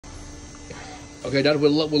Okay, Dad, we're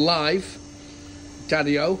live.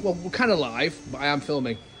 Daddy-o. Well, we're kind of live, but I am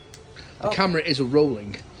filming. The camera is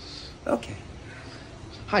rolling. Okay.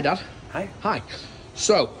 Hi, Dad. Hi. Hi.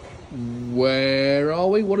 So, where are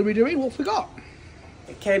we? What are we doing? What have we got?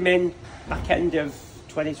 It came in back end of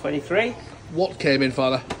 2023. What came in,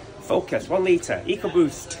 Father? Focus, 1 litre,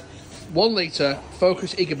 ecoboost. 1 litre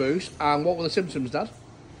Focus ecoboost. And what were the symptoms, Dad?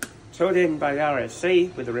 Towed in by the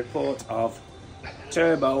RSC with a report of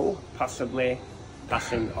turbo possibly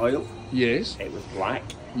passing oil. Yes. It was black.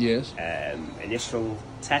 Yes. Initial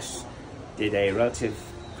tests did a relative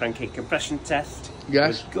cranking compression test. Yes. It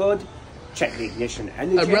was good. Check the ignition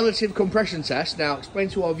energy. A relative compression test. Now, explain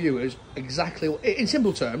to our viewers exactly, in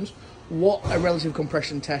simple terms, what a relative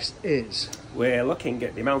compression test is. We're looking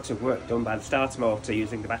at the amount of work done by the starter motor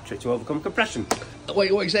using the battery to overcome compression. What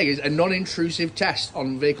you're saying is a non-intrusive test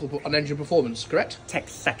on engine performance, correct?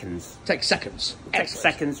 Takes seconds. Takes seconds. Takes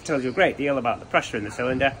seconds, tells you a great deal about the pressure in the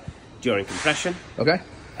cylinder during compression. Okay.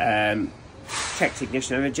 Checked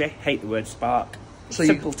ignition energy, hate the word spark. So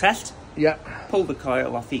simple test. Yeah. Pull the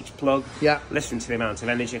coil off each plug. Yeah. Listen to the amount of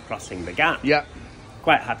energy crossing the gap. Yeah.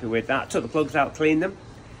 Quite happy with that. Took the plugs out, cleaned them.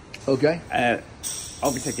 Okay.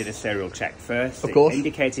 Obviously did a serial check first. Of course. It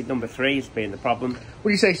indicated number 3 as being the problem.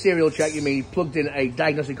 When you say serial check, you mean you plugged in a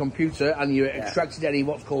diagnostic computer and you extracted any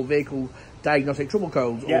what's called vehicle diagnostic trouble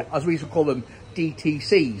codes, or as we used to call them,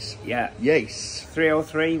 DTCs. Yeah. Yes.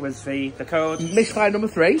 303 was the code. Misfire number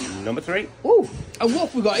 3. Number 3. Oh, and what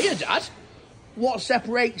have we got here, Dad? What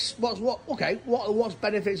separates? What's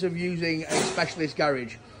benefits of using a specialist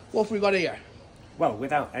garage? What have we got here? Well,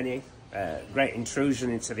 without any great intrusion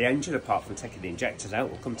into the engine, apart from taking the injectors out,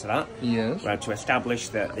 we'll come to that. Yes. We had to establish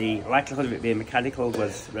that the likelihood of it being mechanical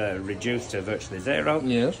was reduced to virtually 0.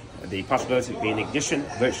 Yes. The possibility of it being ignition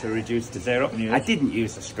virtually reduced to 0. Yes. I didn't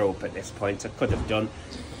use the scope at this point. I could have done.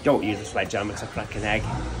 Don't use a sledgehammer to crack an egg.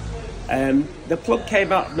 The plug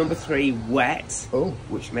came out number 3 wet,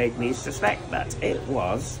 which made me suspect that it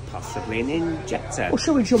was possibly an injector. Well,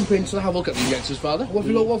 shall we jump in to have a look at the injectors, Father? What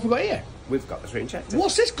have we got here? We've got the 3 injectors.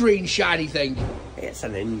 What's this green shiny thing? It's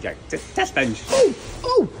an injector test bench.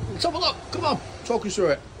 Oh, let's have a look. Come on, talk us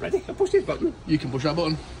through it. Ready? I push this button. You can push that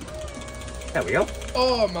button. There we go.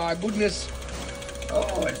 Oh my goodness.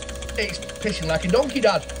 Oh, it's pissing like a donkey,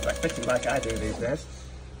 Dad. Like pissing like I do these days.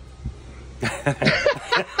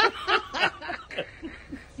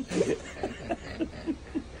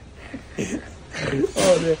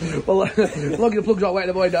 Oh dear. Well, as long as the plug's not wet in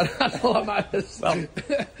the boy, Dad, that's all that matters. Well.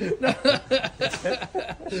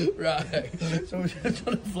 Right. So we've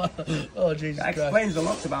done a flat. Oh, Jesus That Christ. explains a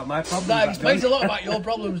lot about my problems. That explains a lot about your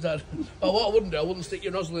problems, Dad. Well, what I wouldn't do, I wouldn't stick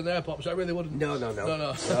your nozzle in there, Pops. I really wouldn't. No.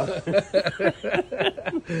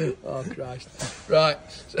 Oh, Christ. Right.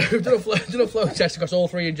 So we've done a flow test across all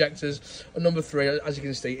 3 injectors. And number 3, as you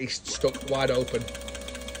can see, is stuck wide open.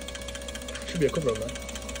 Should be a cover on there.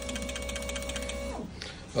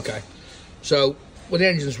 Okay. So, when the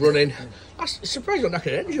engine's running, that's surprised you're not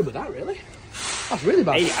knacking an engine with that, really. That's really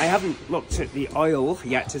bad. I haven't looked at the oil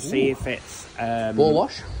yet to see if it's... bore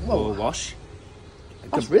wash? Bore wash.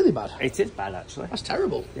 That's really bad. It is bad, actually. That's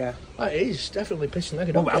terrible. Yeah. That is definitely pissing like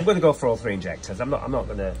a Well, donkey. I'm going to go for all 3 injectors. I'm not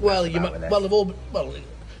going to...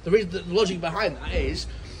 The logic behind that is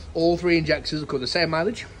all 3 injectors have got the same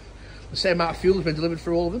mileage, the same amount of fuel has been delivered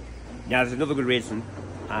through all of them. Now, there's another good reason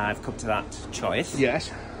I've come to that choice. Yes.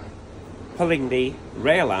 Pulling the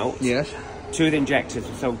rail out. Yes. 2 of the injectors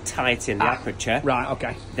were so tight in the aperture. Right,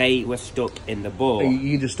 okay. They were stuck in the bore. You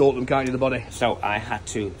can just distort them, can't you, the body? So I had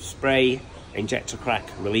to spray injector crack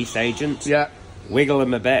release agent. Yeah. Wiggle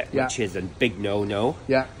them a bit, which is a big no-no.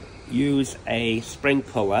 Yeah. Use a spring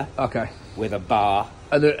puller. Okay. With a bar.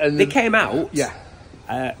 And they came out. Yeah.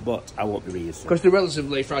 But I won't be reusing them. Because they're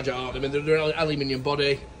relatively fragile, aren't they? I mean, they're an aluminium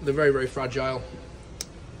body. They're very, very fragile.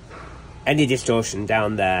 Any distortion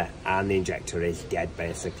down there and the injector is dead,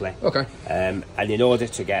 basically. Okay. And in order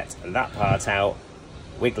to get that part out,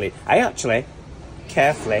 wiggly. I actually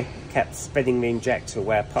carefully kept spinning the injector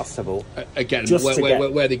where possible. Again, just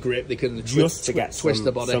where they grip, they can just to get twist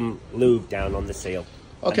the body. Some lube down on the seal.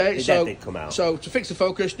 Okay, so they'd come out. So to fix the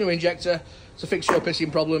Focus, new injector. To fix your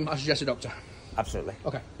pissing problem, I suggest a doctor. Absolutely.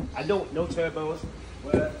 Okay. And no turbos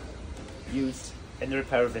were used in the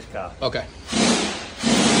repair of this car. Okay.